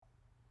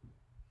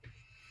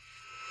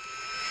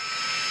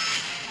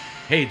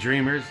Hey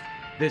dreamers,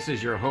 this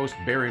is your host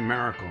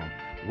Maracle.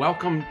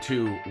 Welcome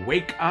to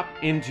Wake Up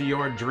Into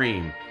Your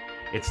Dream.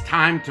 It's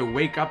time to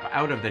wake up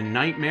out of the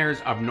nightmares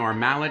of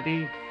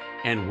normality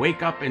and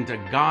wake up into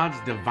God's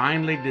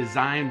divinely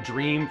designed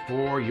dream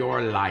for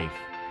your life.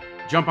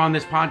 Jump on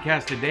this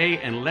podcast today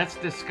and let's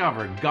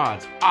discover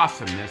God's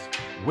awesomeness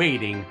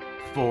waiting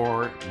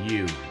for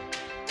you.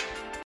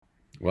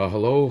 Well,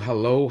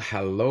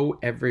 hello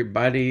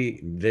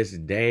everybody this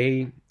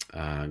day.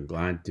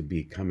 Glad to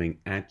be coming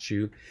at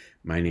you.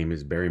 My name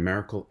is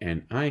Maracle,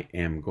 and I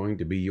am going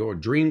to be your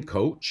dream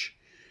coach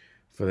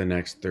for the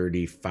next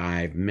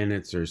 35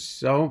 minutes or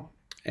so.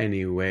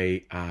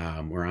 Anyway,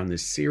 we're on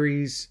this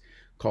series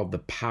called The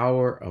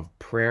Power of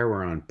Prayer.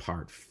 We're on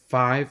part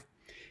 5.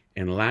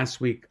 And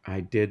last week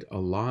I did a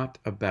lot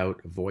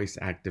about voice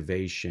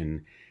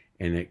activation,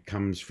 and it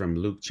comes from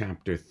Luke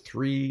chapter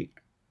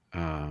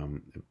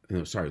 11,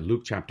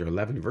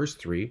 verse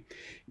 3.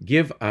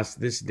 Give us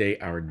this day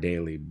our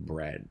daily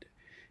bread.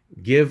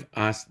 Give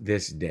us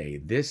this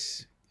day.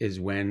 This is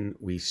when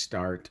we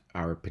start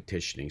our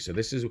petitioning. So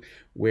this is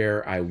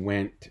where I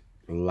went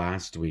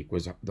last week,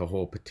 was the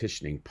whole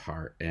petitioning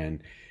part.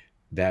 And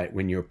that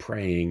when you're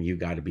praying, you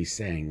got to be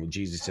saying, well,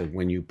 Jesus said,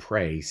 when you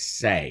pray,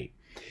 say.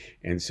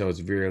 And so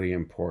it's really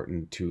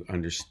important to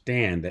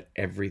understand that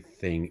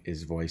everything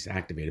is voice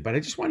activated. But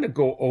I just wanted to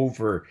go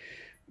over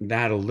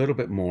that a little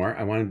bit more.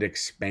 I wanted to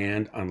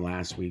expand on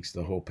last week's,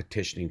 the whole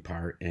petitioning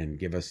part, and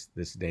give us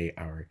this day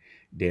our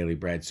daily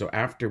bread. So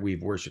after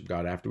we've worshiped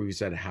God, after we've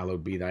said,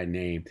 hallowed be thy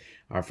name,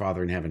 our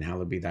Father in heaven,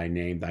 hallowed be thy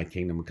name, thy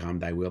kingdom come,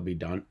 thy will be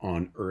done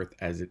on earth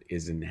as it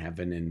is in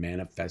heaven, and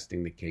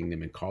manifesting the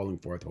kingdom and calling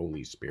forth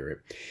Holy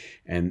Spirit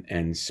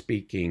and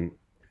speaking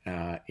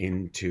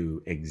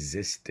into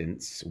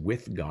existence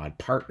with God,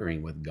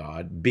 partnering with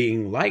God,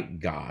 being like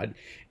God,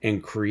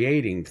 and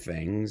creating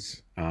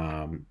things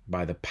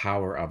by the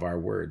power of our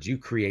words. You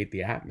create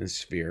the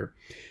atmosphere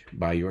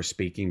by your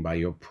speaking, by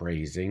your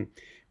praising.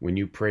 When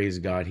you praise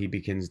God, he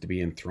begins to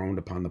be enthroned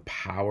upon the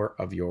power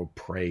of your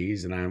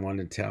praise. And I want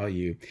to tell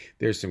you,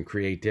 there's some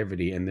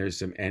creativity and there's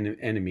some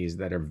enemies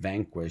that are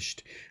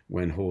vanquished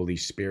when Holy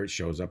Spirit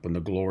shows up, when the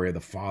glory of the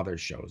Father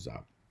shows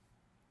up.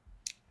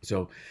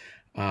 So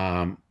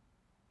like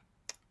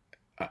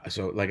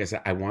I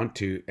said, I want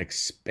to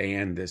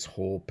expand this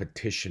whole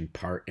petition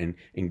part and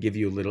give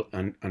you a little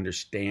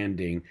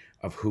understanding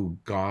of who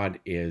God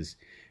is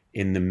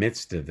in the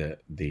midst of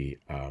the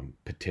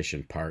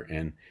petition part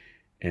and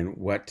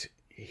what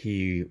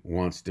he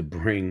wants to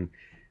bring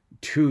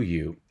to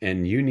you.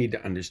 And you need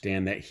to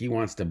understand that he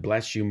wants to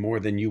bless you more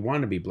than you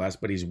want to be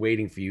blessed, but he's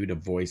waiting for you to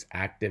voice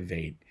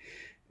activate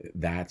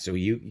that. So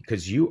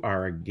because you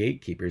are a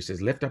gatekeeper. He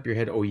says, lift up your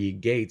head, O ye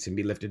gates, and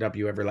be lifted up,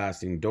 you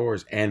everlasting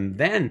doors, and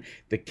then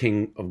the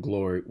King of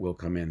glory will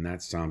come in.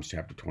 That's Psalms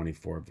chapter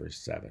 24, verse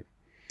 7.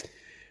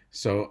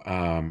 So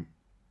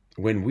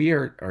when we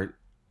are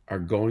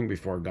going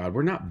before God,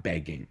 we're not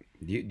begging.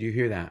 Do you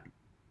hear that?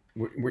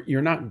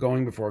 You're not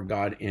going before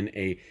God in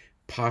a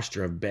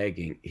posture of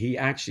begging. He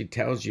actually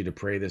tells you to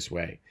pray this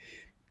way.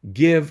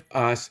 Give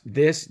us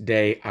this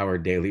day our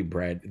daily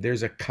bread.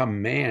 There's a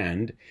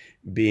command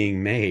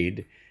being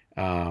made.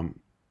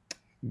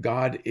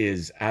 God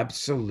is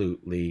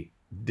absolutely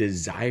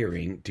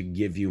desiring to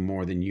give you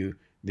more than you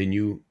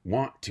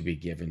want to be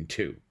given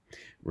to,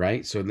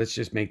 right? So let's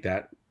just make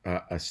that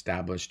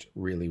established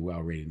really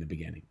well right in the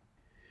beginning.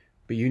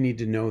 But you need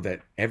to know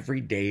that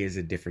every day is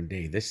a different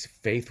day. This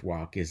faith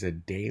walk is a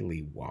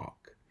daily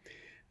walk.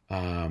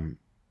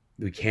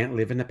 We can't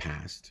live in the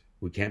past.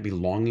 We can't be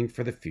longing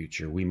for the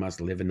future. We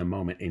must live in the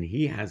moment. And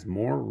he has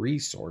more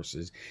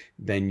resources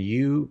than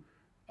you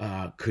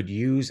could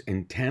use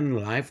in 10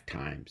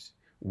 lifetimes,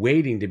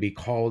 waiting to be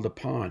called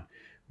upon.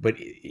 But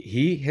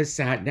he has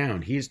sat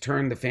down. He's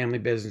turned the family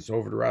business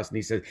over to us. And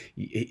he says,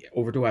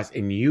 over to us.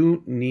 And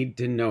you need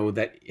to know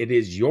that it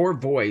is your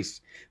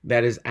voice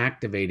that is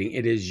activating.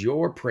 It is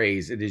your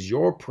praise. It is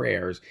your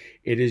prayers.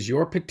 It is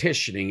your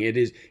petitioning. It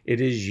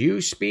is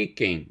you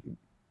speaking.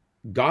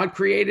 God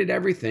created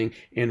everything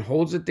and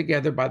holds it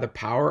together by the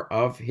power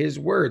of his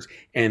words.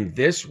 And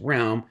this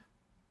realm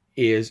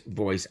is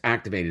voice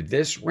activated.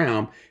 This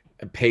realm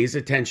pays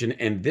attention,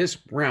 and this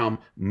realm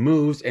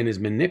moves and is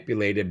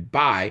manipulated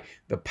by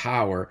the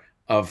power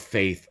of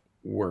faith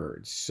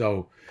words.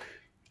 So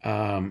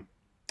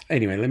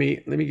anyway, let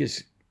me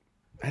just,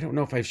 I don't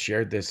know if I've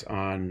shared this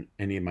on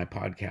any of my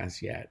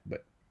podcasts yet,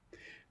 but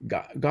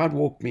God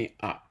woke me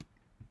up.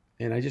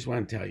 And I just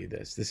want to tell you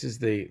this. This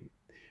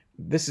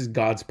is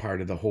God's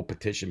part of the whole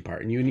petition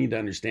part. And you need to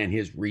understand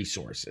his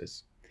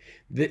resources.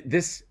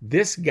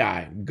 This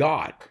guy,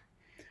 God,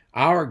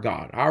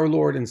 our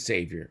Lord and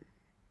Savior,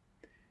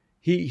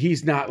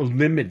 he's not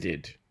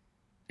limited,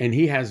 and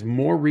he has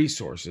more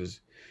resources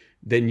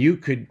than you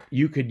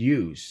could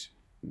use,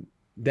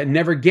 that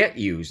never get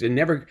used and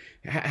never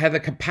have the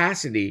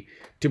capacity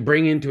to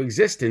bring into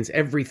existence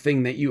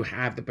everything that you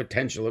have the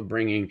potential of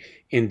bringing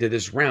into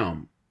this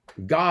realm.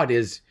 God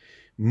is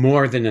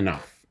more than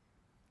enough.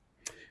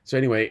 So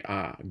anyway,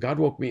 God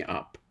woke me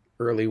up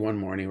early one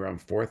morning around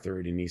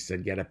 4:30, and he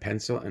said, get a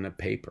pencil and a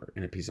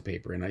piece of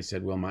paper. And I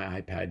said, will my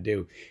iPad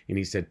do? And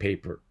he said,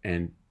 paper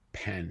and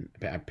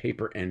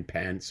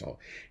pencil.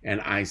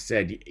 And I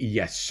said,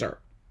 yes, sir.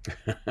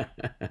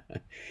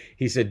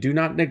 He said, do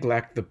not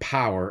neglect the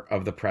power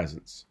of the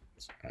presence.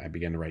 I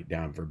began to write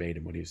down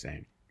verbatim what he was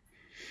saying.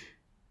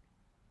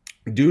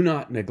 Do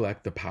not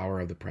neglect the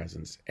power of the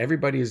presence.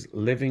 Everybody is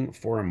living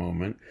for a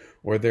moment,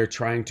 or they're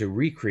trying to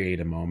recreate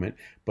a moment,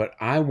 but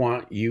I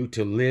want you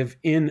to live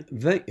in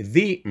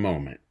the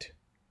moment.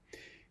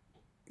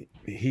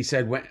 He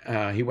said,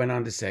 he went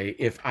on to say,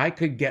 if I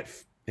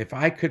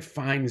could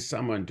find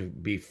someone to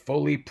be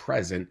fully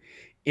present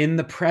in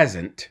the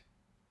present,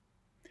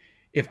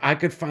 if I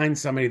could find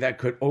somebody that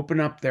could open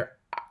up their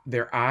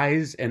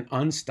eyes and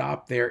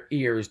unstop their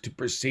ears to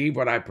perceive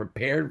what I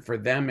prepared for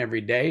them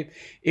every day,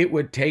 it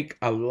would take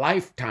a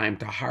lifetime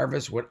to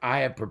harvest what I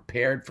have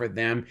prepared for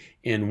them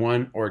in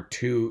 1 or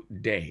 2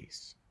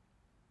 days.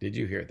 Did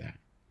you hear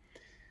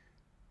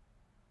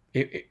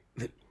that?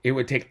 It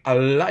would take a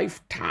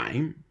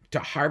lifetime to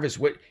harvest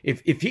what,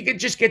 if he could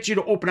just get you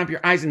to open up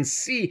your eyes and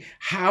see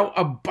how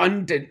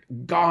abundant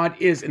God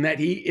is, and that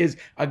he is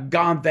a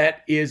God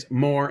that is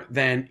more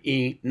than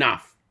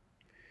enough.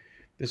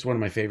 This is one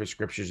of my favorite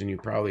scriptures, and you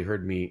probably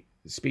heard me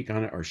speak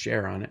on it or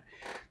share on it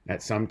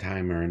at some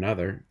time or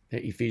another.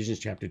 Ephesians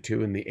chapter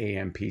 2 in the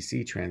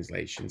AMPC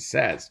translation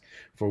says,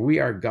 for we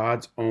are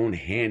God's own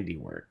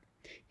handiwork,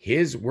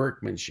 his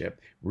workmanship,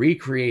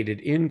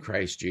 recreated in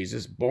Christ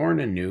Jesus, born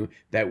anew,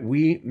 that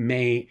we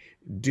may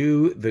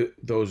do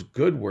those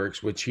good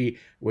works which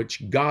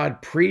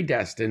God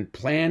predestined,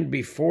 planned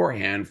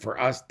beforehand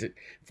for us,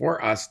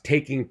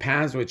 taking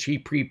paths which he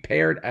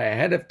prepared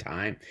ahead of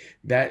time,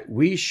 that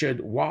we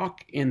should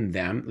walk in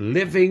them,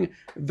 living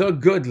the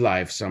good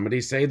life.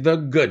 Somebody say the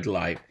good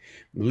life.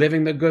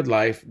 Living the good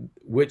life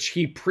which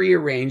he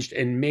prearranged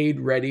and made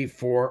ready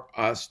for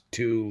us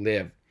to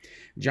live.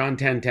 John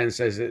 10:10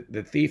 says that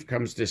the thief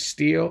comes to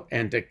steal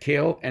and to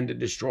kill and to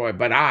destroy.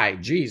 But I,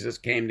 Jesus,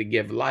 came to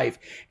give life,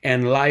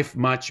 and life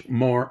much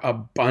more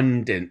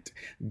abundant.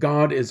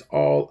 God is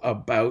all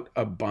about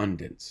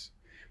abundance.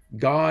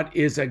 God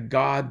is a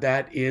God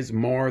that is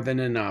more than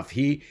enough.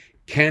 He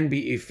can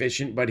be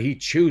efficient, but he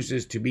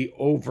chooses to be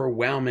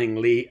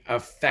overwhelmingly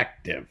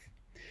effective.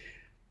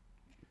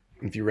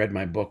 If you read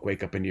my book,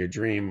 Wake Up Into Your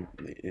Dream,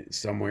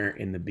 somewhere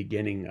in the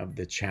beginning of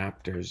the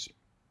chapters,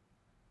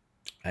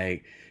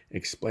 I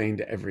explained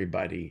to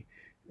everybody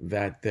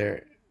that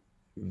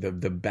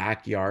the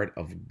backyard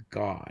of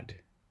God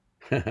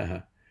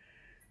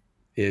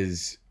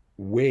is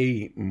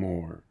way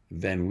more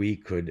than we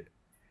could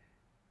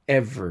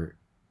ever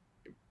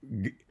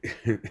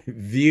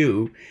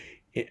view.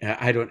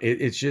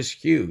 It's just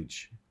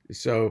huge.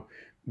 So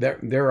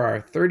there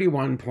are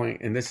 31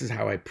 and this is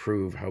how I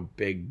prove how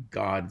big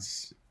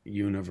God's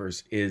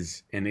universe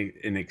is, and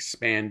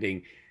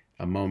expanding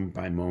a moment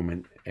by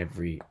moment,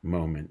 every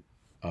moment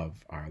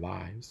of our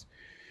lives.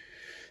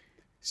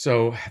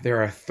 So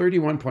there are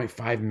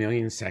 31.5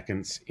 million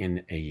seconds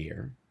in a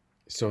year.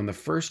 So in the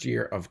first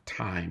year of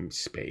time and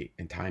space,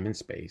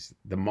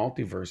 the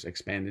multiverse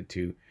expanded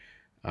to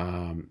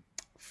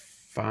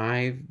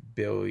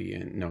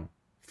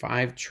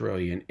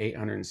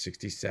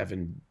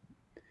 5,867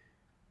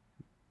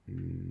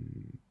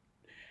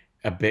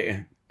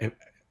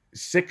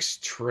 6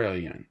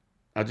 trillion.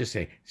 I'll just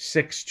say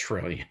 6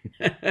 trillion.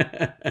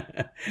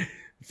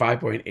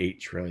 5.8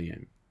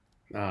 trillion.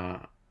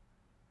 How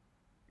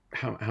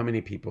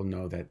many people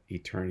know that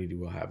eternity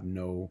will have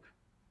no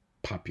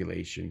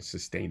population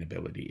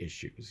sustainability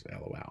issues?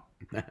 LOL.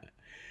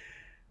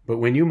 But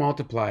when you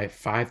multiply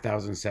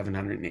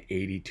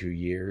 5,782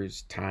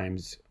 years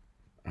times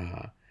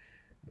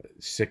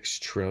 6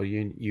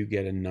 trillion, you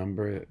get a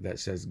number that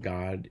says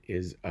God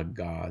is a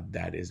God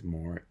that is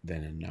more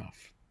than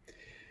enough.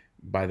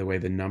 By the way,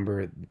 the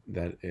number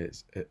that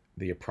is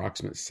the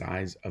approximate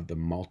size of the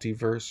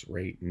multiverse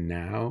right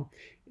now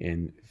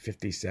in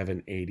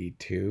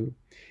 5782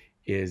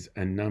 is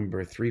a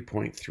number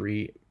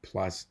 3.3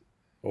 plus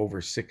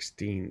over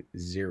 16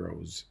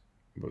 zeros,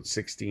 about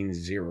 16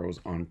 zeros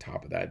on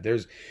top of that.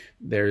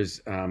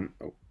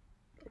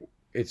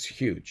 It's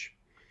huge.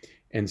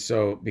 And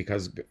so,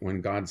 because when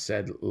God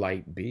said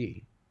light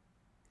be,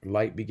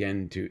 light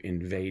began to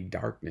invade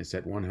darkness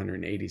at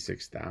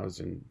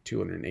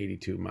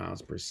 186,282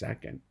 miles per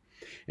second,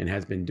 and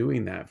has been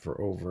doing that for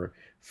over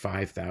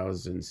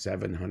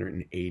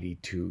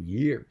 5,782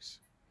 years.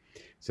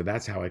 So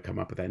that's how I come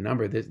up with that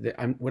number.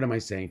 What am I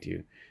saying to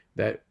you?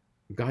 That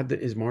God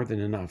is more than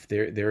enough.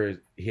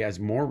 He has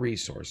more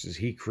resources.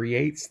 He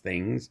creates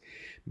things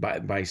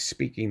by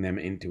speaking them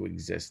into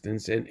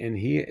existence, and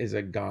he is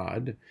a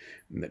God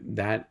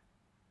that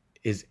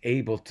is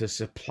able to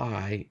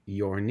supply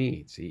your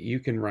needs. You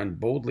can run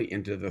boldly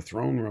into the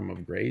throne room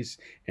of grace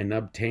and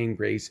obtain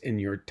grace in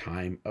your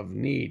time of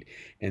need.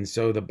 And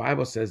so the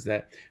Bible says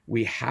that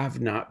we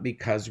have not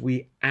because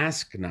we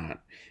ask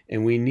not.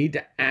 And we need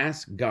to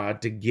ask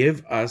God to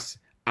give us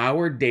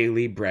our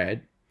daily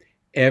bread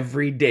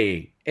every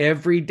day,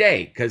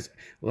 because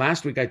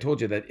last week I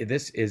told you that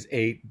this is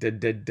a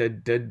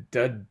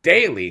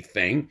daily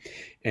thing,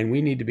 and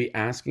we need to be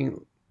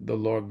asking the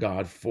Lord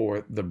God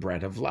for the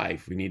bread of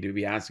life. We need to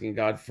be asking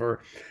God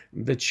for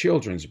the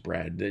children's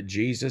bread. That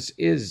Jesus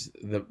is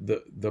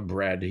the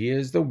bread. He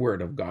is the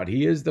word of God.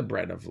 He is the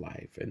bread of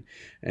life.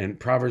 And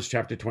Proverbs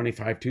chapter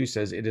 25:2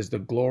 says, it is the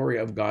glory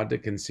of God to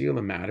conceal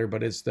a matter,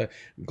 but it's the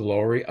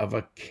glory of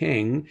a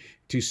king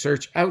to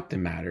search out the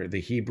matter.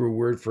 The Hebrew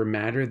word for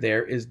matter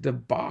there is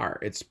dabar.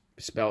 It's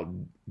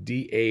spelled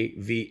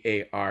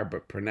D-A-V-A-R,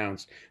 but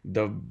pronounced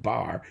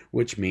dabar,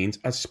 which means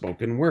a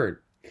spoken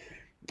word.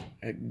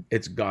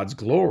 It's God's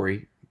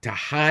glory to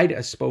hide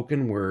a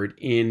spoken word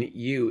in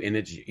you. And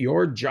it's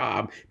your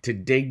job to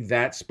dig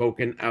that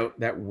spoken out,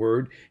 that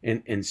word,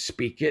 and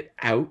speak it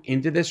out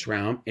into this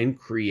realm and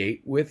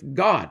create with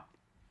God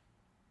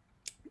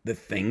the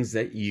things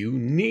that you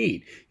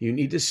need. You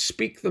need to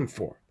speak them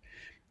forth.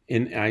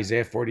 In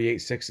Isaiah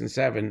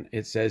 48:6-7,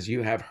 it says,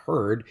 you have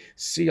heard,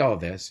 see all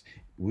this,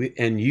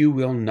 and you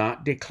will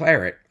not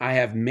declare it. I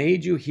have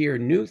made you hear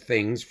new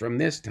things from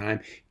this time,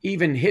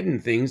 even hidden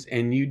things,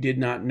 and you did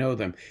not know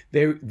them.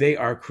 They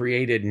are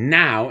created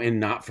now and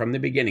not from the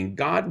beginning.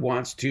 God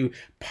wants to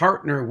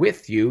partner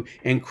with you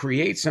and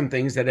create some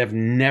things that have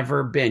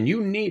never been.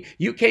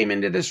 You came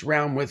into this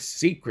realm with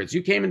secrets.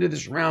 You came into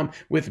this realm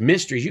with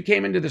mysteries. You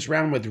came into this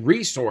realm with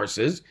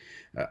resources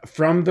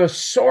from the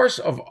source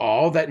of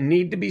all that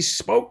need to be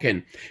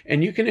spoken.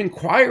 And you can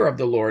inquire of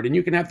the Lord, and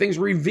you can have things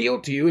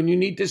revealed to you, and you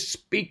need to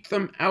speak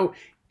them out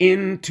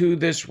into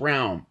this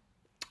realm.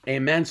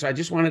 Amen. So I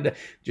just wanted to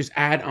just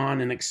add on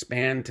and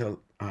expand to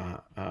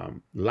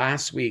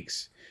last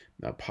week's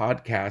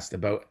podcast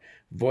about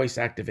voice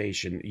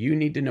activation. You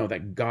need to know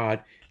that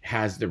God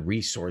has the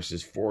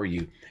resources for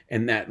you,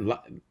 and that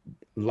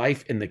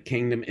life in the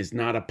kingdom is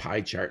not a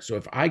pie chart. So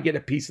if I get a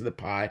piece of the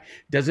pie,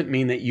 doesn't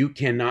mean that you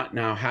cannot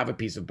now have a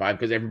piece of pie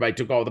because everybody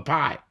took all the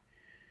pie.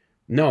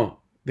 No,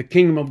 the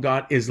kingdom of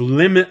God is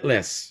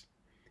limitless.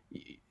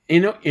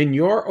 In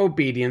your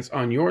obedience,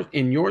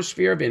 in your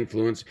sphere of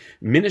influence,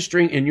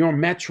 ministering in your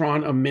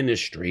metron of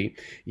ministry,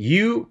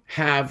 you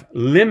have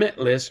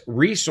limitless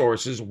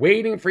resources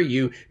waiting for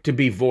you to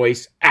be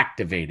voice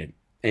activated.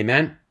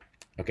 Amen?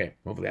 Okay,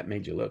 hopefully that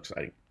made you a little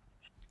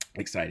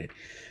excited.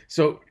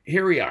 So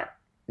here we are.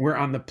 We're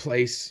on the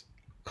place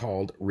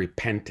called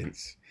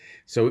repentance.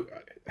 So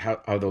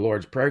how the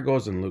Lord's Prayer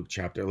goes in Luke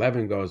chapter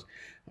 11 goes,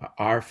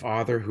 our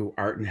Father who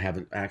art in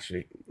heaven.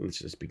 Actually, let's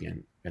just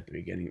begin at the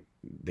beginning.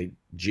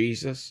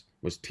 Jesus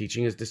was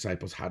teaching his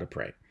disciples how to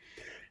pray.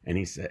 And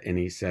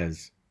he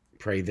says,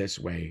 pray this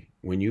way.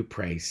 When you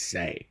pray,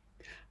 say,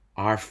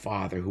 our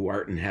Father who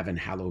art in heaven,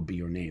 hallowed be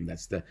your name.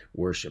 That's the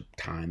worship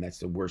time. That's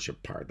the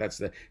worship part. That's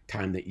the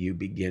time that you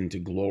begin to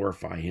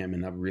glorify him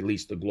and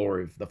release the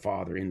glory of the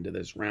Father into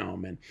this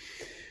realm. And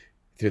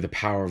through the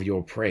power of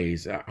your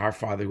praise, our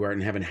Father who art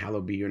in heaven,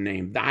 hallowed be your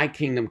name. Thy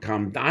kingdom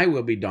come, thy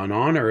will be done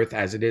on earth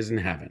as it is in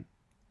heaven.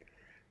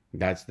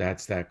 That's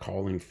that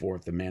calling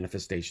forth the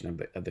manifestation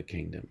of the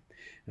kingdom.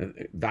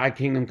 Thy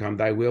kingdom come,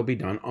 thy will be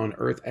done on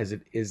earth as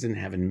it is in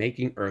heaven,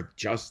 making earth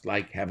just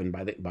like heaven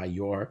by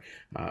your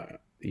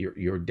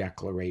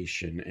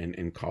declaration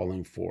and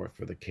calling forth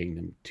for the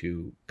kingdom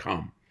to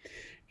come.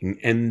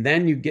 And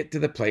then you get to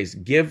the place,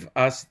 give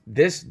us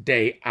this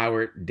day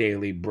our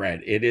daily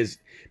bread. It is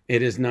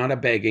not a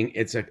begging,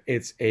 it's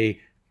a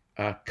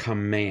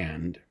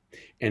command,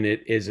 and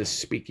it is a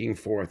speaking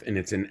forth, and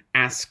it's an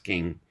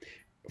asking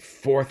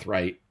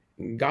forthright.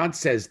 God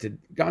says in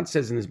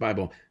his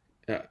Bible,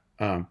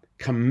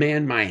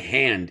 command my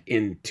hand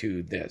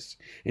into this.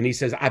 And he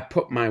says, I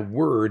put my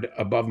word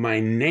above my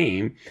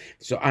name.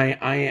 So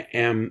I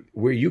am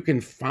where you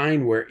can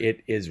find where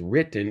it is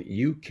written,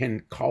 you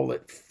can call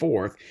it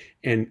forth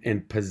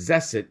and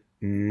possess it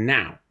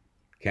now.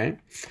 Okay.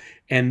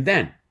 And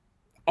then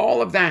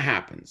all of that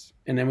happens.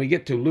 And then we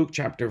get to Luke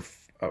chapter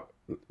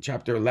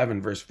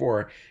 11, verse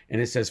 4.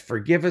 And it says,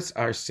 forgive us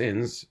our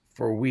sins,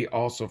 for we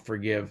also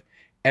forgive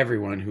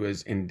everyone who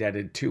is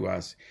indebted to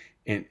us.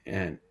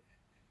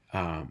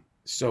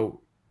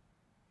 So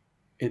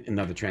in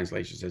other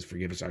translations, it says,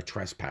 forgive us our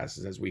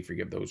trespasses as we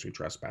forgive those who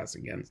trespass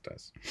against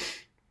us.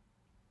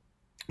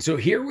 So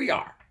here we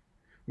are.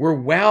 We're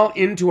well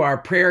into our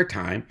prayer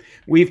time.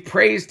 We've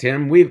praised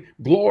him. We've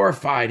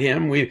glorified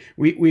him.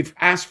 We've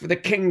asked for the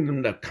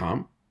kingdom to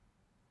come.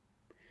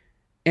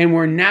 And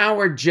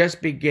we're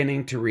just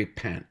beginning to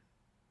repent.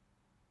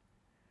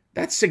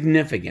 That's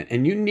significant,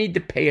 and you need to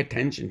pay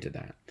attention to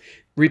that.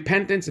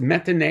 Repentance,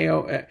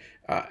 metaneo,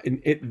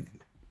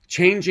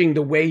 changing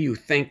the way you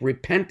think.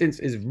 Repentance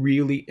is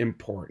really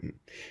important.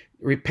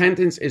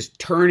 Repentance is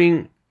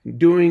doing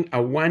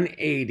a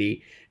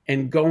 180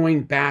 and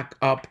going back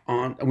up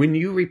on. When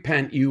you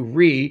repent, you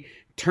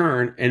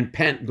return and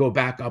go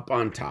back up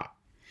on top.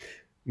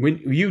 When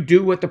you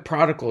do what the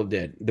prodigal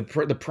did, the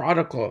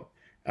prodigal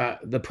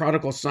the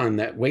prodigal son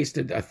that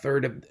wasted a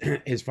third of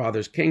his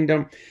father's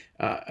kingdom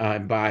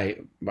by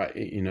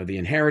the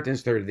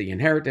inheritance, third of the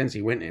inheritance.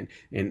 He went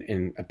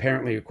and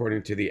apparently,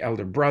 according to the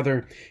elder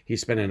brother, he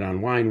spent it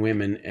on wine,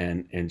 women,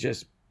 and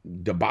just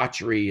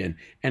debauchery, and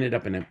ended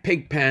up in a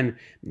pig pen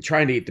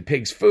trying to eat the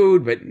pig's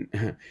food, but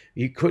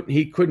he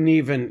couldn't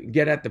even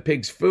get at the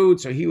pig's food,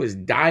 so he was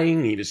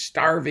dying, he was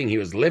starving, he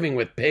was living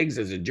with pigs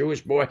as a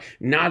Jewish boy.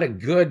 Not a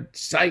good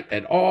sight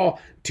at all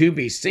to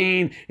be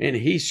seen, and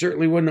he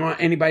certainly wouldn't want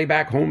anybody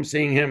back home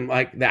seeing him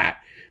like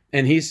that.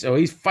 And he's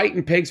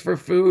fighting pigs for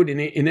food,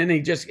 and then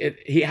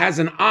he has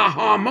an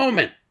aha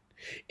moment.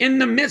 In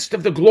the midst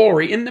of the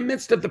glory, in the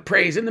midst of the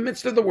praise, in the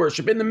midst of the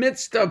worship, in the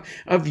midst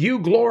of you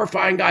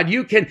glorifying God,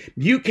 you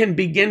can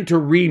begin to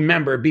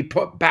remember, be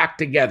put back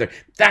together.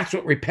 That's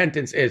what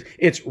repentance is.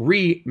 It's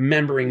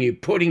remembering you,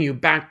 putting you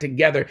back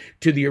together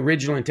to the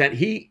original intent.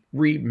 He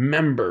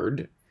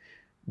remembered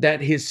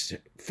that his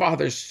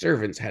father's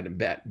servants had it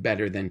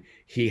better than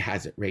he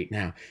has it right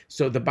now.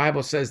 So the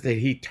Bible says that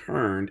he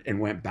turned and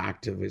went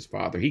back to his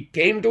father. He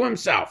came to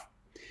himself.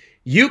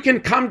 You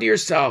can come to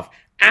yourself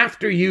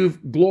after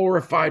you've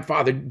glorified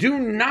Father. Do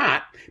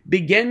not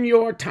begin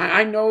your time.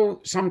 I know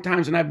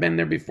sometimes, and I've been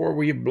there before,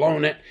 where you've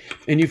blown it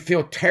and you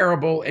feel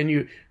terrible and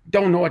you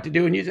don't know what to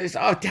do, and you say,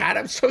 "Oh, Dad,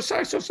 I'm so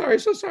sorry, so sorry,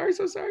 so sorry,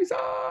 so sorry."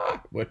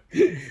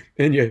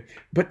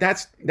 But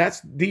that's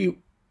the,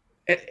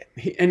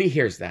 and he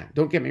hears that.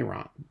 Don't get me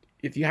wrong.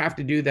 If you have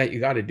to do that,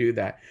 you got to do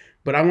that.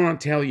 But I want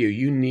to tell you,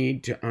 you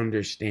need to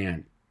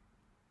understand.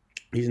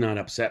 He's not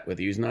upset with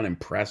you. He's not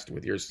impressed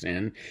with your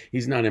sin.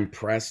 He's not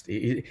impressed.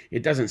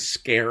 It doesn't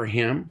scare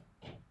him.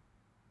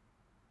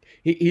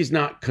 He's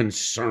not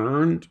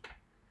concerned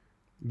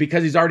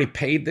because he's already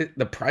paid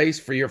the price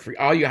for your free.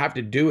 All you have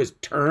to do is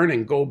turn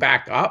and go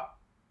back up.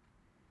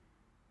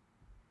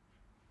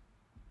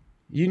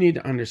 You need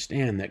to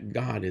understand that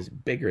God is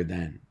bigger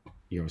than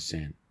your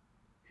sin.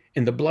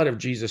 And the blood of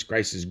Jesus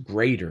Christ is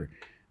greater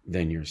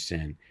than your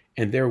sin.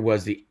 And there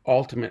was the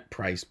ultimate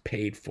price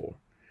paid for.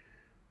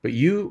 But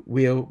you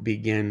will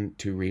begin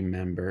to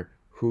remember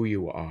who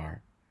you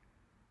are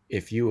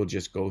if you will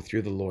just go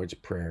through the Lord's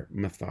Prayer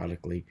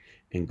methodically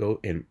and go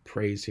and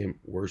praise him,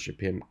 worship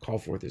him, call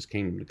forth his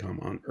kingdom to come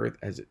on earth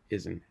as it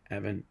is in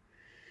heaven,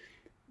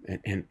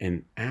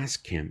 and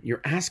ask him. You're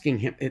asking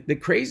him. The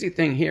crazy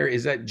thing here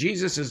is that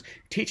Jesus is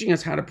teaching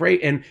us how to pray,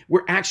 and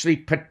we're actually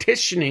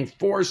petitioning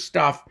for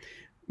stuff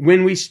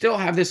when we still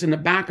have this in the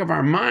back of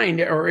our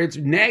mind, or it's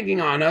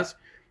nagging on us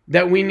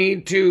that we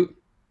need to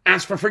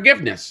ask for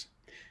forgiveness.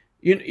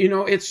 You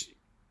know, it's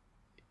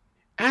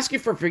asking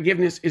for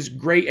forgiveness is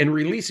great, and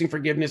releasing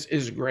forgiveness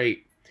is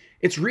great.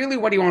 It's really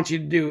what he wants you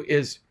to do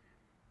is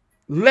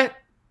let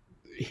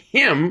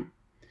him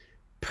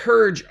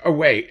purge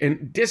away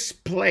and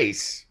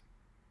displace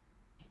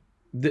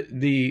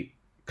the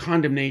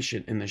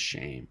condemnation and the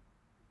shame.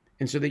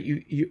 And so that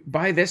you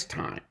by this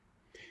time,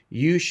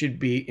 you should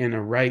be in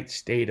a right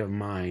state of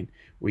mind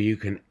where you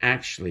can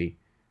actually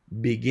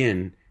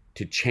begin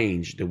to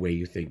change the way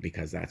you think,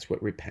 because that's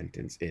what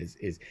repentance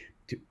is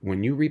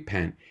when you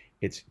repent,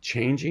 it's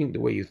changing the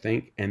way you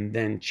think and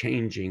then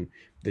changing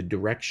the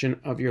direction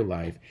of your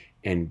life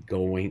and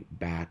going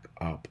back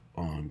up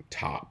on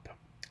top.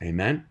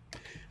 Amen?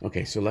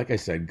 Okay, so like I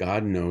said,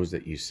 God knows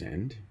that you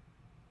sinned.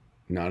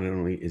 Not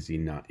only is he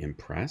not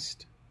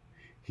impressed,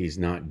 he's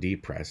not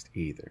depressed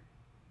either.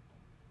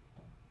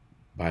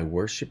 By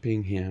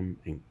worshiping him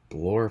and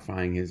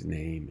glorifying his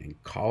name and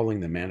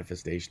calling the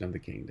manifestation of the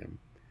kingdom,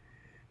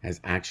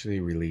 has actually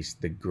released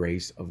the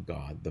grace of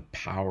God, the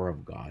power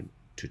of God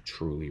to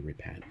truly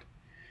repent.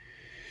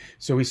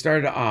 So we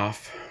started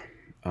off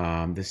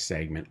this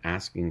segment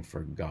asking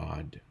for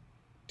God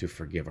to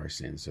forgive our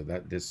sins. So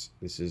that this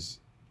is,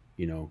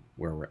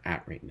 where we're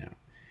at right now.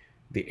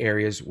 The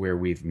areas where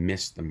we've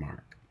missed the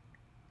mark.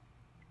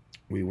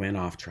 We went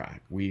off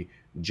track. We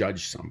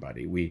judged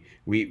somebody. We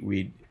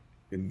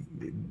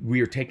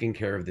are taking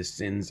care of the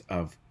sins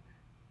of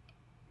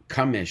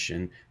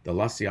commission, the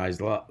lust of the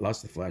eyes,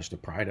 lust of the flesh, the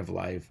pride of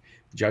life,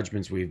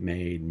 judgments we've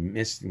made,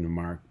 missing the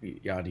mark,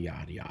 yada,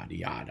 yada, yada,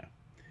 yada.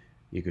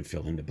 You could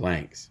fill in the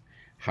blanks.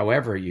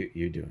 However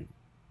you're doing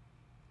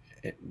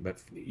it.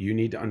 But you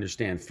need to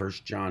understand 1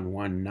 John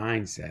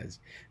 1:9 says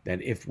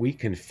that if we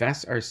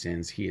confess our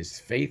sins, he is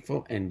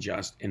faithful and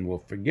just and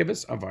will forgive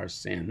us of our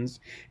sins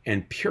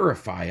and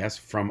purify us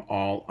from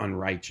all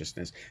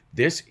unrighteousness.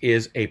 This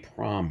is a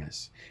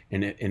promise.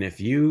 And if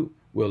you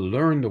will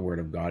learn the word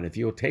of God, if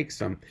you'll take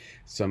some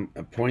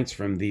points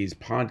from these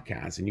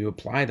podcasts and you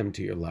apply them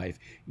to your life,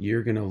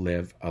 you're going to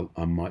live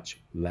a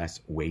much less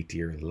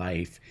weightier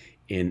life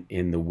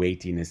in the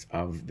weightiness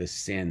of the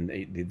sin,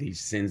 these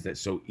sins that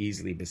so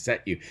easily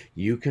beset you.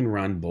 You can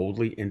run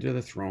boldly into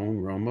the throne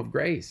room of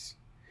grace,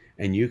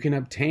 and you can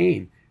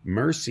obtain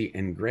mercy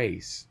and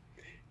grace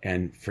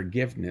and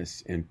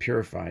forgiveness and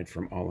purified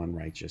from all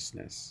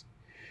unrighteousness.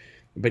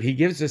 But he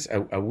gives us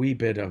a wee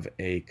bit of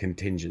a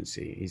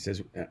contingency. He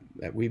says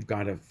that we've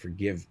got to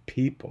forgive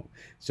people.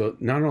 So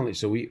not only,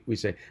 so we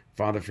say,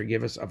 Father,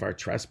 forgive us of our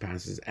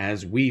trespasses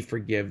as we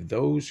forgive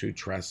those who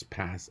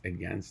trespass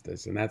against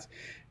us. And that's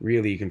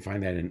really, you can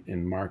find that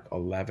in Mark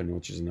 11,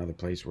 which is another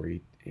place where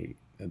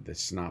the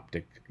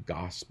synoptic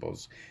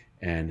gospels,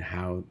 and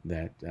how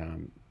that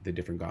the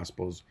different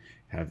gospels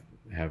have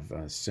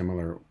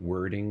similar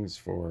wordings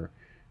for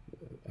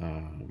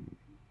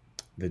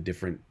the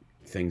different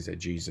things that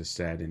Jesus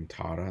said and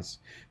taught us.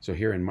 So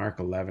here in Mark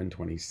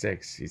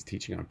 11:26, he's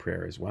teaching on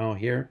prayer as well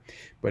here.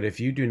 But if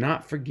you do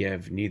not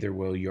forgive, neither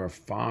will your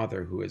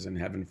Father who is in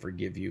heaven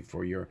forgive you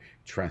for your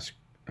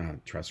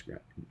transgression.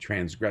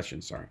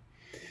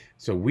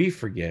 So we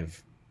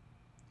forgive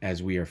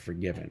as we are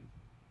forgiven.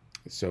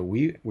 So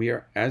we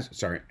are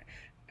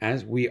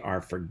as we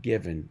are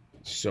forgiven,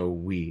 so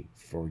we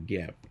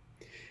forgive.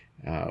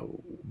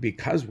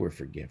 Because we're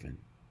forgiven,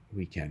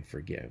 we can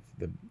forgive.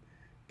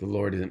 The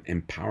Lord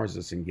empowers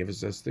us and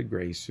gives us the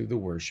grace through the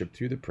worship,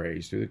 through the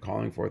praise, through the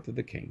calling forth of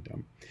the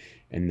kingdom.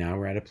 And now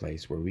we're at a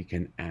place where we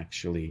can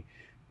actually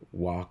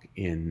walk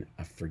in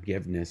a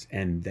forgiveness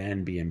and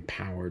then be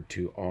empowered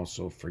to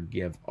also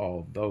forgive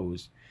all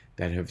those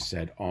that have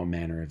said all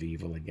manner of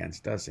evil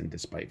against us and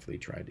despitefully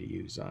tried to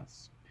use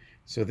us.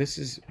 So this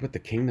is what the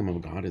kingdom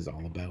of God is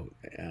all about.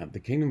 The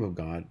kingdom of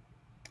God,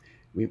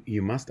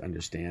 you must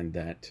understand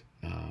that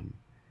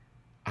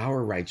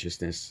our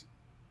righteousness,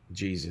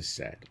 Jesus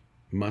said,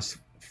 must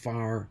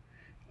far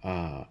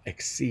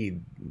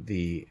exceed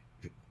the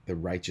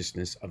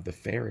righteousness of the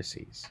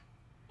Pharisees.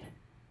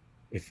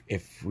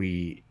 If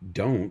we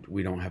don't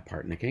have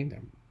part in the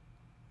kingdom.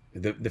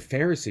 The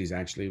Pharisees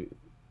actually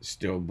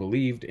still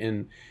believed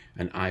in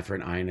an eye for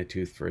an eye and a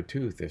tooth for a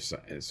tooth.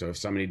 If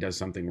somebody does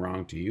something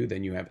wrong to you,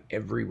 then you have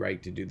every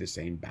right to do the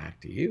same back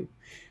to you.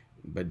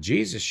 But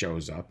Jesus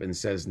shows up and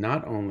says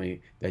not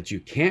only that you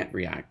can't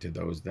react to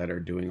those that are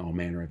doing all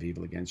manner of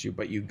evil against you,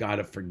 but you got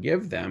to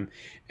forgive them.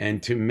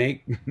 And to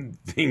make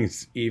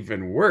things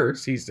even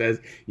worse, he says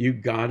you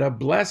got to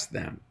bless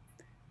them.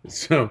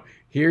 So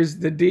here's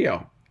the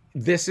deal.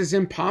 This is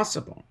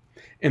impossible.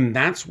 And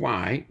that's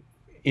why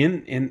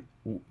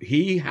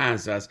he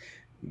has us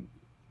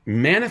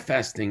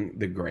manifesting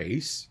the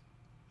grace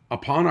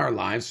upon our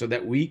lives so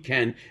that we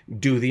can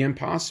do the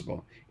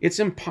impossible. It's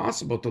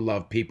impossible to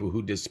love people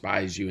who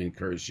despise you and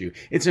curse you.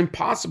 It's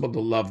impossible to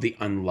love the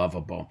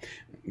unlovable.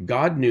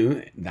 God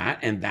knew that,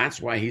 and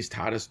that's why he's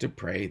taught us to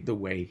pray the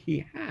way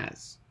he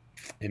has.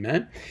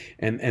 Amen?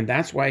 And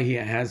that's why he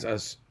has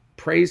us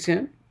praise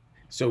him,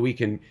 so we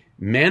can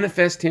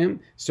manifest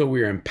him, so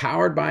we're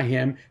empowered by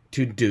him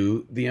to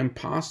do the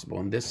impossible.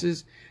 And this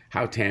is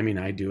how Tammy and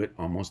I do it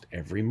almost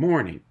every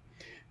morning.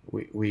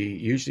 We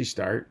usually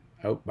start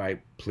out by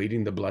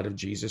pleading the blood of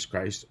Jesus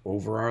Christ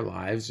over our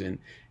lives and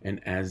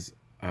as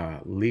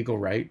legal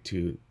right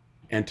to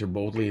enter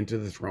boldly into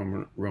the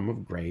throne room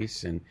of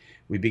grace. And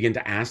we begin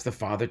to ask the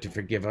Father to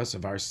forgive us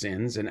of our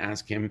sins and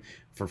ask him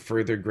for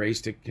further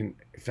grace to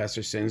confess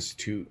our sins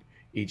to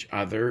each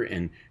other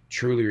and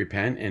truly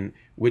repent, and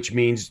which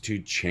means to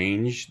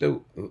change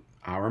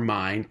our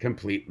mind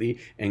completely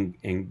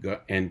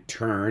and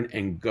turn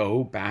and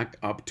go back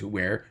up to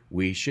where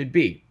we should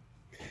be.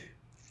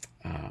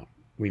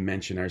 We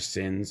mention our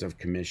sins of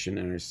commission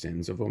and our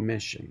sins of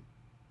omission.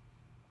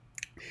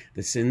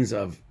 The sins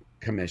of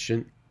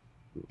commission,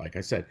 like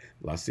I said,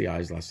 lust of the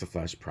eyes, lust of the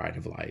flesh, pride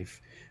of life,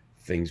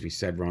 things we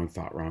said wrong,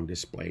 thought wrong,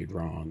 displayed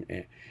wrong,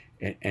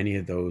 any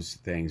of those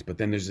things. But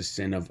then there's a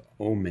sin of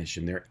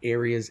omission. There are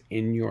areas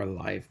in your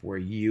life where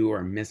you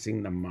are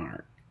missing the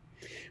mark,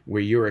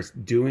 where you're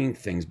doing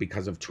things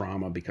because of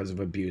trauma, because of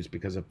abuse,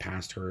 because of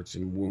past hurts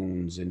and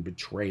wounds and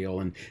betrayal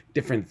and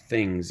different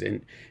things.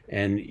 And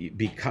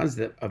because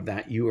of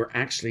that, you are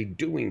actually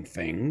doing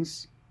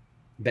things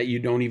that you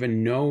don't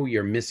even know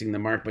you're missing the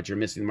mark, but you're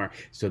missing the mark.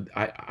 So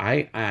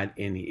I add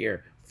in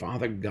here,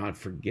 Father God,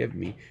 forgive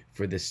me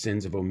for the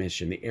sins of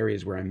omission, the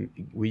areas where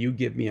will you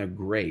give me a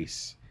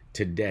grace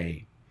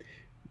today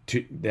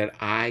that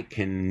I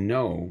can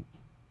know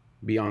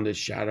beyond a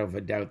shadow of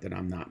a doubt that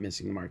I'm not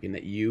missing the mark, and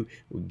that you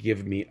will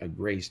give me a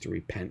grace to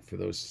repent for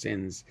those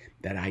sins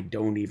that I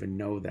don't even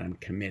know that I'm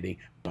committing,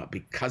 but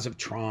because of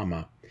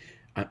trauma,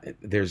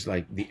 there's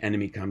like the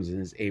enemy comes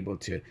and is able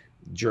to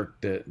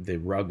jerk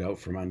the rug out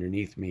from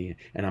underneath me,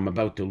 and I'm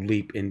about to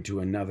leap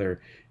into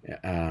another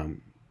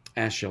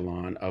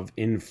echelon of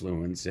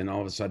influence, and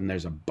all of a sudden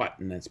there's a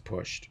button that's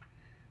pushed,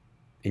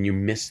 and you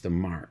miss the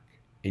mark,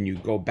 and you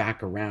go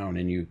back around,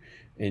 and you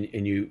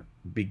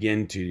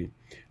begin to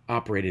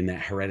operate in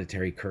that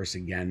hereditary curse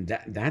again.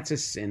 That's a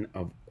sin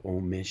of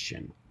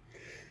omission.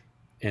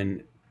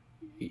 And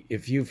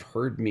if you've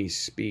heard me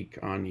speak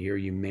on here,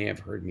 you may have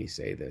heard me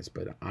say this,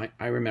 but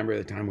I remember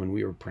the time when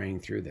we were praying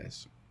through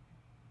this,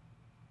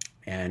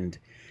 and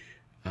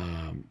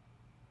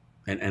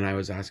I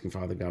was asking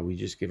Father God, will you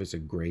just give us a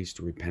grace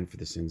to repent for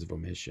the sins of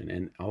omission?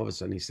 And all of a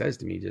sudden he says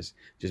to me, just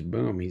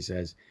boom, he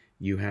says,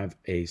 you have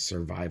a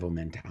survival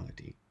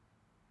mentality.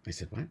 I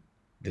said, what?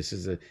 This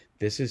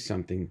is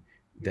something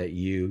that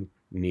you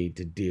need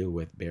to deal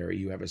with, Barry.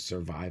 You have a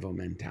survival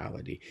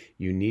mentality.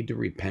 You need to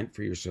repent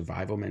for your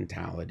survival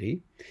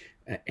mentality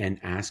and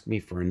ask me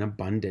for an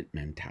abundant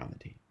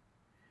mentality.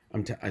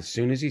 As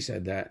soon as he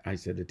said that, I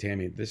said to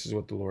Tammy, this is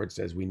what the Lord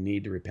says. We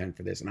need to repent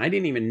for this. And I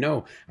didn't even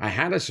know I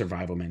had a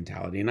survival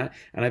mentality. And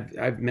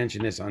I've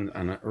mentioned this on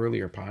an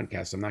earlier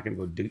podcast. I'm not going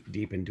to go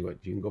deep into it.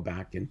 You can go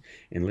back and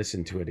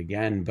listen to it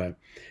again. But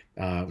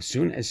as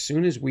soon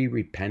as we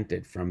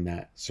repented from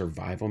that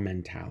survival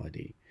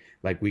mentality,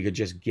 like we could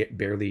just get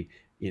barely,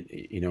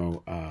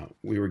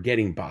 we were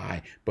getting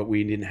by, but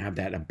we didn't have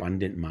that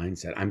abundant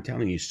mindset. I'm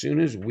telling you, as soon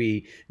as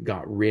we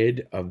got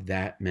rid of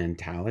that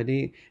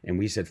mentality and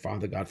we said,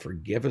 Father God,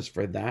 forgive us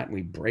for that, and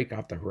we break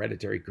off the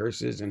hereditary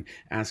curses and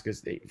ask us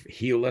to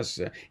heal us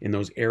in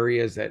those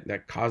areas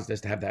that caused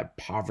us to have that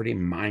poverty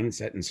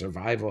mindset and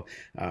survival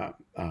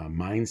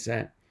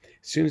mindset.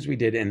 As soon as we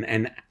did,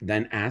 and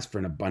then asked for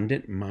an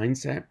abundant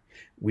mindset,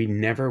 we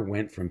never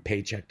went from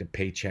paycheck to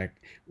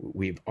paycheck.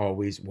 We've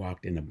always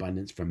walked in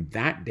abundance from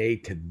that day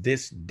to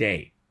this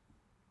day.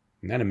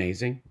 Isn't that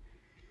amazing?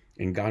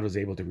 And God was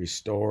able to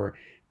restore,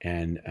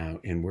 and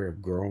we're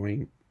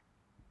growing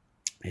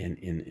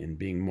and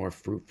being more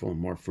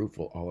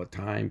fruitful all the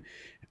time,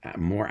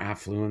 more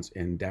affluence,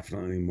 and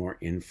definitely more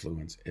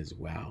influence as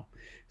well.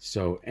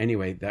 So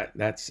anyway,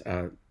 that's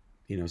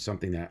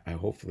something that I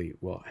hopefully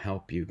will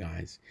help you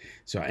guys.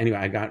 So anyway,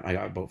 I got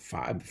about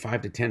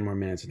 5 to 10 more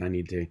minutes, and I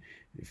need to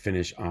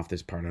finish off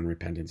this part on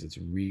repentance. It's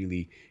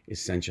really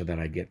essential that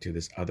I get to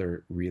this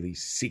other really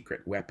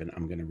secret weapon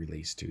I'm going to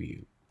release to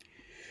you.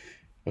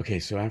 Okay,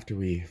 so after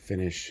we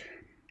finish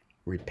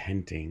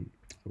repenting,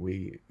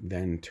 we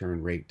then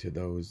turn right to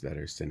those that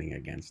are sinning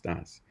against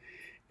us.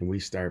 And we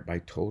start by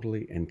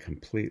totally and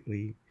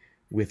completely,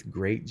 with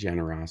great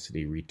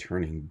generosity,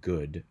 returning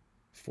good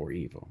for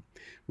evil.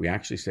 We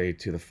actually say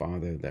to the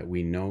Father that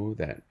we know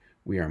that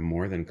we are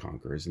more than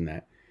conquerors, and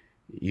that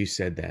you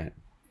said that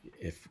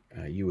if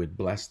you would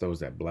bless those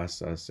that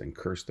bless us and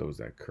curse those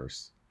that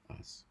curse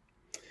us.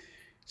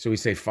 So we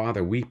say,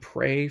 Father, we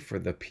pray for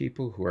the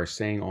people who are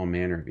saying all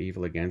manner of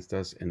evil against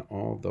us, and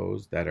all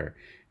those that are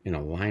in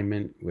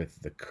alignment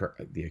with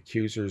the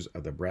accusers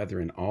of the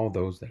brethren, all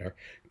those that are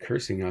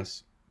cursing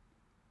us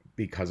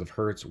because of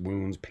hurts,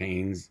 wounds,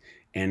 pains,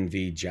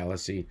 envy,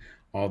 jealousy,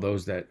 all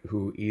those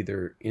who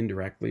either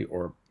indirectly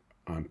or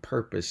on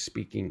purpose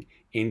speaking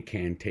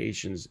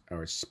incantations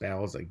or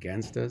spells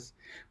against us.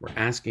 We're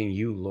asking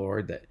you,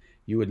 Lord, that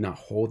you would not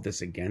hold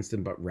this against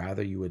them, but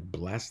rather you would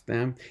bless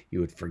them, you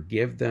would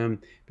forgive them,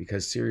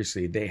 because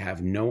seriously, they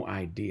have no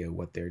idea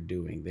what they're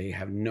doing. They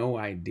have no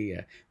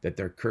idea that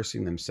they're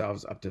cursing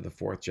themselves up to the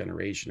 4th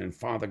generation. And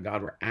Father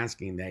God, we're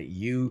asking that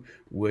you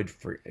would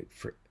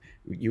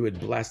you would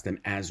bless them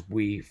as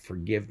we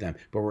forgive them.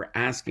 But we're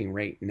asking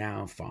right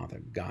now,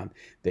 Father God,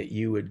 that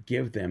you would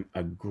give them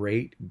a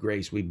great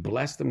grace. We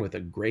bless them with a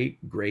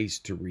great grace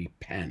to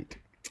repent.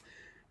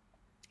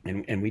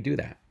 And we do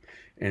that.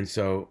 And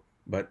so,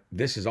 but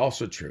this is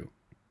also true.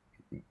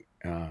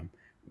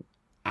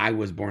 I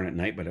was born at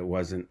night, but it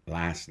wasn't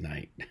last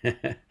night.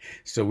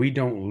 So we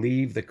don't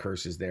leave the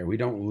curses there. We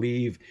don't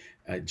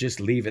just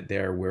leave it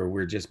there where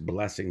we're just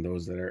blessing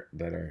those that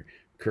are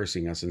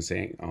cursing us and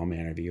saying all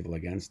manner of evil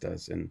against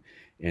us,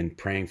 and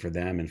praying for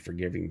them and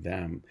forgiving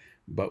them.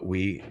 But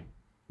we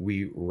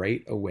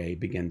right away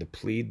begin to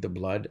plead the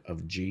blood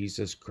of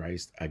Jesus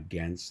Christ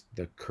against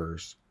the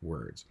curse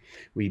words.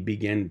 We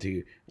begin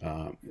to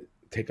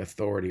take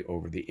authority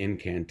over the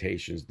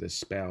incantations, the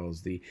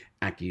spells, the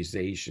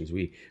accusations.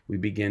 We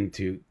begin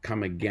to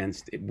come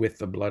against it with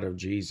the blood of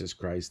Jesus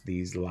Christ,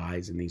 these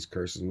lies and these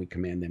curses, and we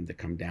command them to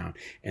come down.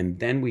 And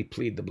then we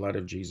plead the blood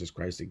of Jesus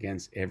Christ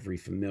against every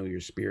familiar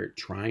spirit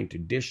trying to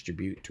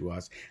distribute to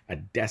us a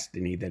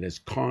destiny that is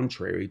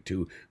contrary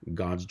to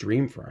God's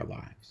dream for our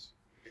lives.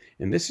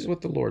 And this is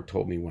what the Lord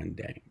told me one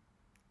day.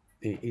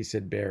 He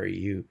said, Barry,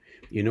 you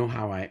know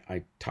how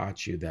I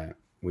taught you that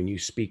when you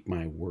speak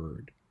my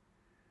word,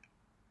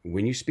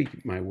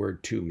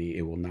 to me,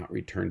 it will not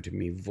return to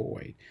me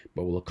void,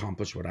 but will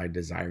accomplish what I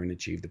desire and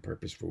achieve the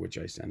purpose for which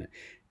I sent it.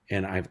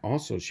 And I've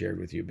also shared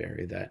with you,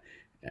 Barry, that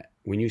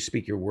when you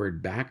speak your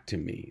word back to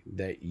me,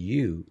 that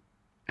you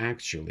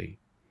actually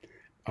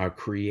are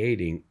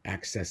creating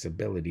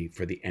accessibility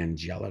for the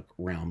angelic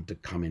realm to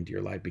come into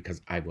your life,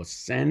 because I will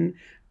send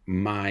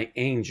my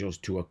angels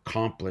to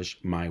accomplish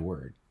my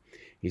word.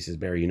 He says,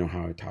 Barry, you know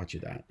how I taught you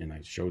that? And I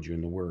showed you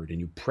in the word,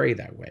 and you pray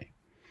that way.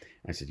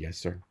 I said, yes,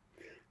 sir.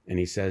 And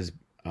he says,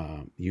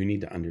 you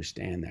need to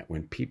understand that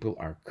when people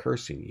are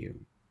cursing you,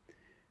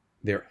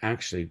 they're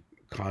actually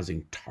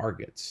causing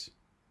targets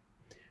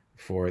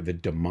for the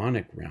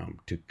demonic realm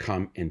to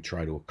come and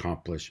try to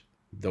accomplish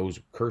those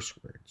curse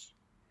words.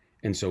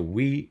 And so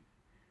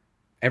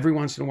every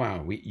once in a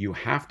while, you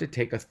have to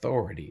take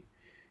authority.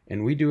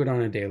 And we do it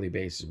on a daily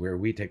basis, where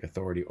we take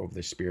authority over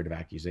the spirit of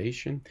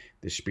accusation,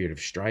 the spirit of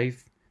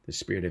strife, the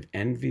spirit of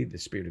envy, the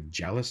spirit of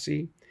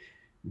jealousy.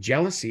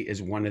 Jealousy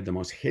is one of the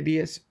most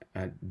hideous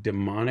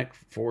demonic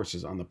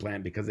forces on the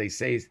planet, because they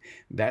say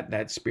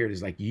that spirit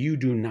is like, you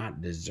do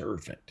not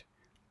deserve it.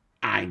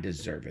 I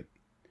deserve it.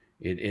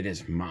 It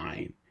is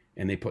mine.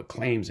 And they put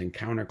claims and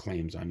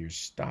counterclaims on your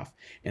stuff.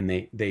 And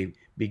they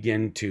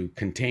begin to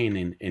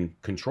contain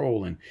and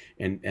control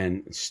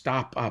and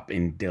stop up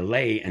and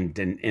delay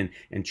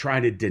and try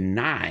to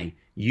deny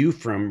you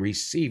from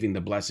receiving the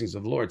blessings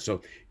of the Lord.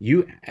 So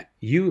you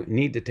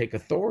need to take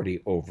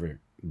authority over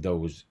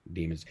those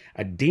demons.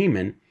 A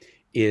demon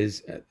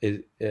is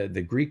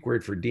the Greek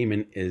word for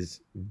demon is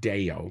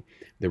deo.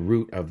 The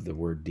root of the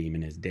word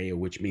demon is deo,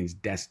 which means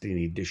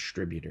destiny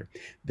distributor.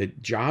 The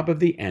job of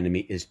the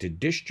enemy is to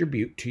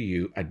distribute to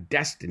you a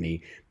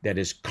destiny that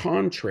is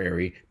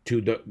contrary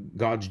to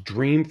God's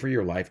dream for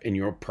your life and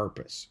your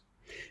purpose.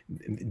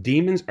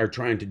 Demons are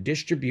trying to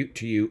distribute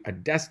to you a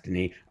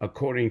destiny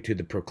according to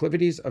the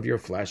proclivities of your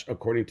flesh,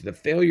 according to the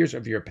failures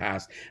of your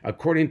past,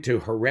 according to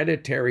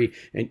hereditary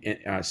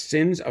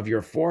sins of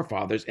your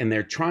forefathers, and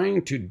they're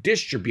trying to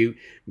distribute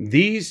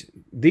these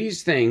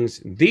things,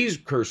 these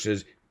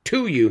curses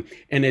to you,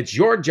 and it's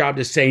your job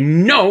to say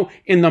no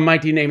in the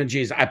mighty name of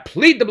Jesus. I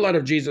plead the blood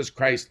of Jesus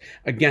Christ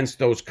against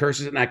those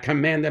curses, and I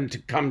command them to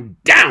come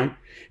down.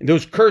 And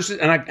those curses,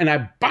 and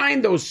I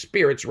bind those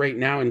spirits right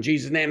now in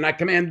Jesus' name, and I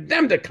command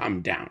them to come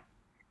down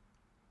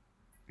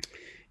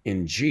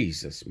in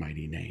Jesus'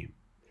 mighty name.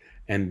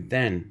 And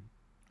then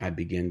I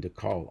begin to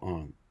call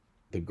on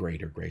the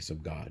greater grace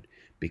of God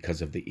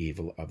because of the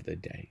evil of the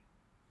day.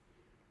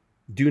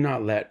 Do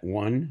not let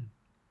one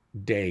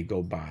day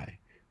go by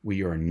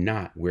where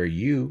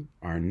you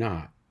are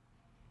not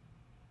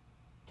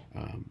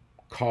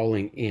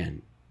calling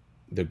in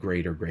the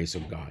greater grace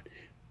of God.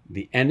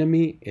 The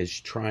enemy is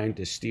trying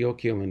to steal,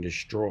 kill, and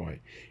destroy.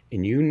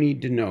 And you need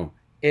to know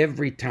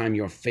every time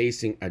you're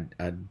facing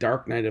a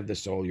dark night of the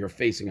soul, you're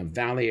facing a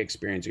valley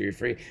experience, or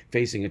you're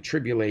facing a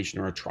tribulation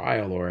or a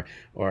trial or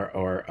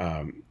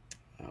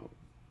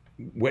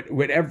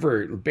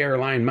whatever, bear,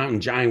 lion,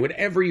 mountain, giant,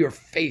 whatever you're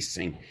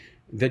facing,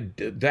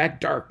 that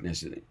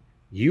darkness,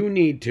 you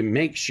need to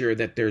make sure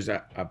that there's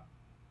a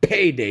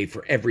payday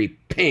for every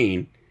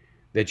pain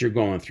that you're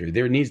going through.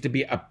 There needs to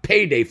be a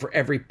payday for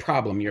every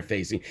problem you're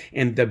facing.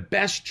 And the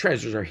best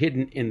treasures are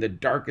hidden in the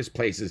darkest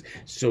places.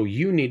 So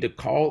you need to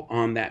call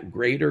on that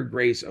greater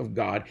grace of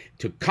God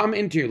to come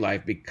into your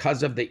life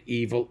because of the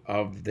evil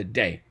of the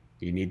day.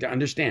 You need to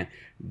understand.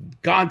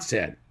 God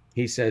said,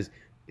 he says,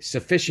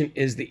 sufficient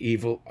is the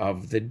evil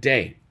of the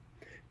day.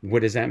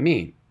 What does that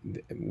mean?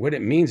 What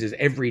it means is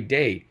every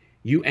day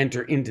you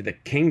enter into the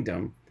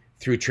kingdom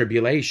through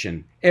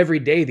tribulation. Every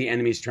day the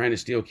enemy is trying to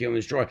steal, kill, and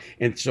destroy.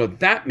 And so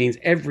that means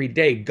every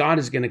day God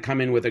is going to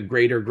come in with a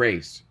greater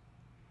grace.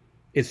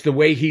 It's the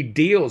way he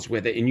deals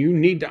with it. And you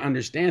need to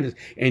understand this.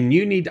 And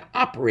you need to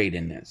operate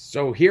in this.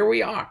 So here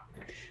we are.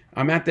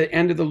 I'm at the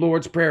end of the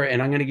Lord's Prayer.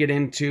 And I'm going to get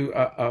into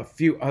a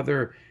few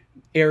other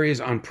areas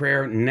on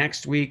prayer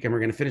next week. And we're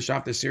going to finish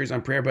off this series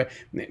on prayer. But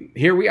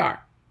here we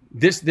are.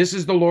 This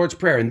is the Lord's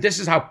Prayer, and this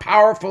is how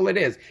powerful it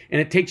is.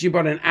 And it takes you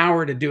about an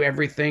hour to do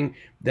everything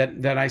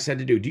that I said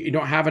to do. You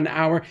don't have an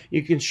hour,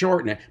 you can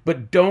shorten it.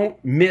 But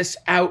don't miss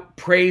out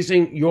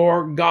praising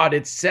your God.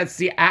 It sets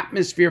the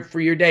atmosphere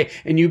for your day,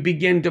 and you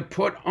begin to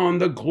put on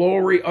the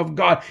glory of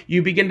God.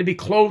 You begin to be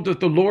clothed with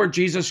the Lord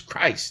Jesus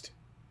Christ.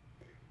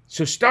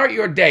 So start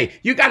your day.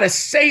 You got to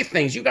say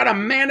things. You got to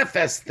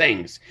manifest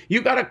things.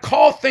 You got to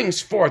call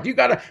things forth. You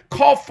got to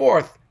call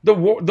forth the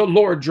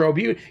Lord robe.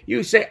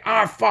 You say,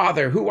 Our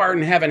Father, who art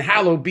in heaven,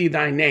 hallowed be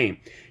thy name.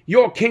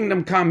 Your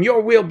kingdom come,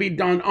 your will be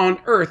done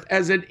on earth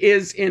as it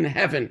is in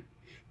heaven.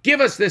 Give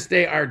us this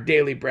day our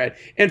daily bread,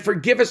 and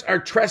forgive us our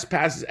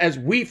trespasses as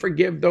we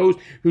forgive those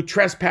who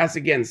trespass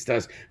against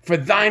us. For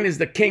thine is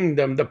the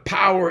kingdom, the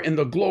power, and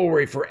the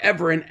glory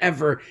forever and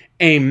ever.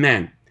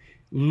 Amen.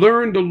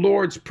 Learn the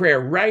Lord's Prayer.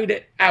 Write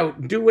it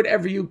out. Do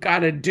whatever you got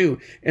to do.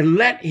 And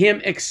let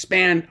him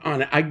expand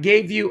on it. I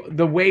gave you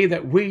the way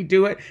that we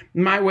do it.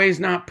 My way is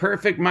not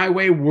perfect. My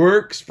way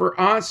works for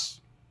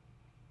us.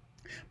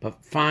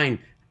 But find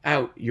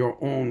out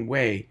your own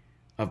way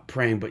of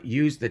praying. But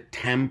use the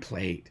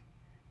template.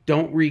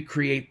 Don't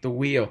recreate the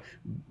wheel.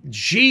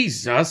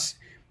 Jesus,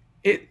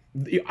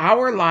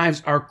 our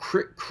lives are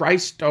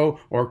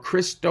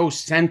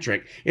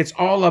Christocentric. It's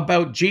all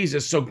about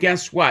Jesus. So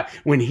guess what?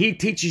 When he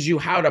teaches you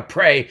how to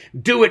pray,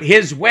 do it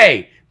his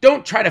way.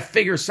 Don't try to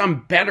figure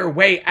some better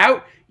way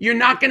out. You're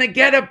not going to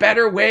get a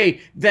better way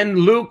than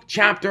Luke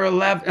chapter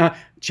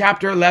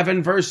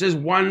 11, verses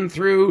 1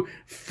 through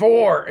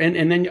 4.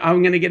 And then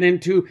I'm going to get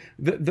into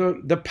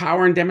the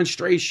power and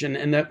demonstration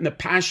and the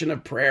passion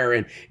of prayer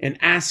and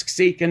ask,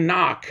 seek, and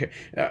knock.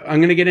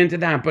 I'm going to get into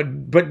that. But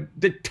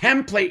the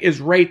template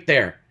is right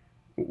there.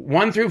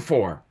 1 through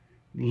 4.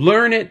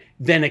 Learn it,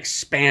 then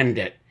expand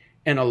it.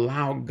 And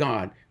allow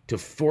God to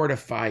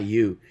fortify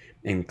you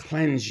and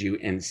cleanse you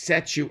and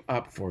set you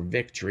up for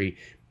victory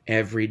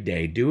every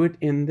day. Do it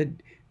in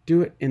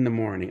the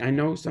morning. I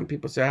know some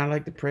people say, I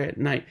like to pray at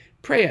night.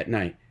 Pray at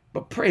night,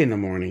 but pray in the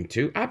morning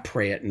too. I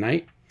pray at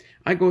night.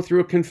 I go through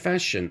a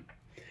confession.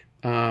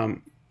 I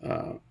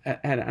call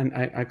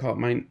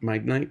it my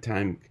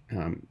nighttime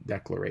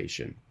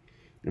declaration,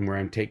 and where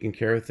I'm taking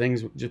care of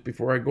things just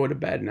before I go to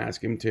bed and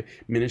ask him to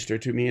minister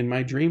to me in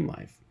my dream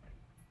life.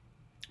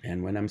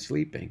 and when I'm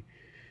sleeping.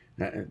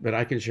 But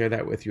I can share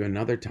that with you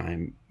another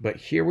time. But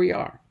here we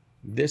are.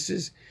 This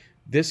is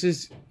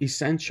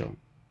essential.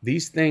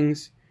 These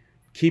things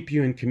keep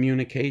you in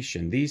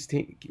communication. These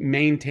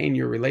maintain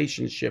your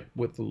relationship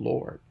with the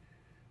Lord.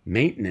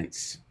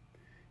 Maintenance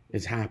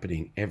is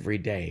happening every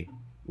day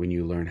when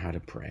you learn how to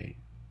pray.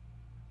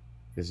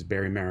 This is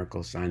Barry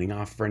Maracle signing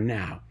off for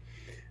now.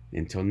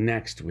 Until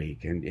next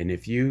week. And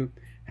if you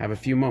have a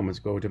few moments,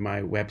 go to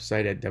my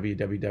website at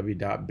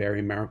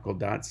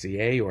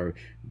www.barrymaracle.ca or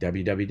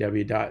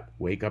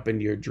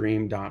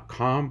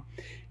www.wakeupintoyourdream.com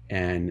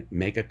and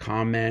make a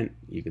comment.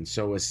 You can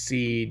sow a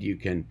seed. You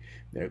can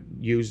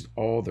use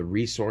all the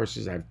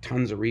resources. I have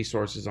tons of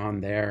resources on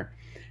there.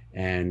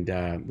 And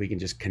we can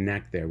just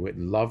connect there. We'd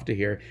love to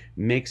hear.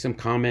 Make some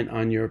comment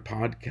on your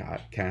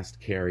podcast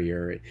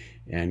carrier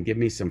and give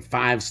me some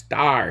 5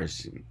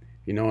 stars.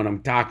 You know what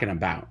I'm talking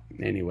about.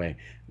 Anyway,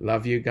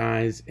 love you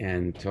guys.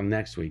 And until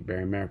next week,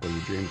 Barry Maracle,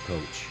 your dream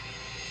coach.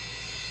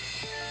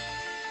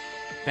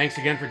 Thanks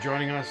again for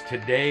joining us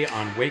today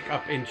on Wake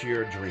Up Into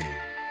Your Dream.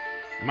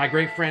 My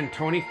great friend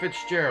Tony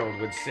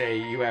Fitzgerald would say,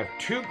 you have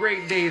 2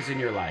 great days in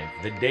your life,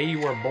 the day you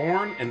were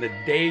born and the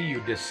day you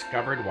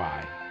discovered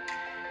why.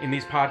 In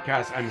these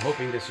podcasts, I'm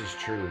hoping this is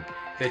true,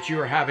 that you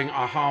are having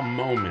aha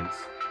moments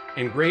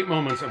and great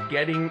moments of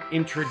getting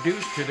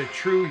introduced to the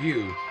true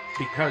you,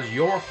 because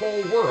your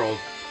whole world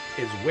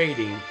is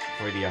waiting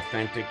for the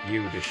authentic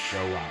you to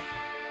show up.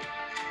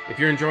 If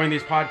you're enjoying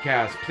these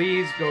podcasts,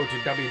 please go to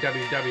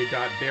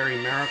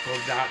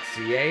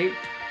www.barrymaracle.ca.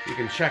 You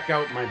can check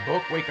out my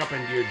book, Wake Up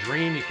Into Your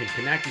Dream. You can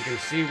connect. You can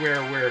see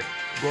where we're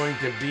going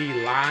to be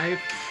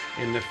live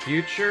in the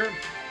future.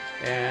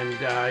 And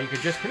you can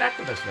just connect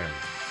with us there.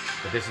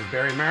 But this is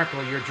Barry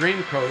Maracle, your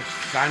dream coach,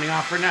 signing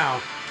off for now.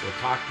 We'll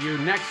talk to you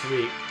next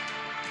week.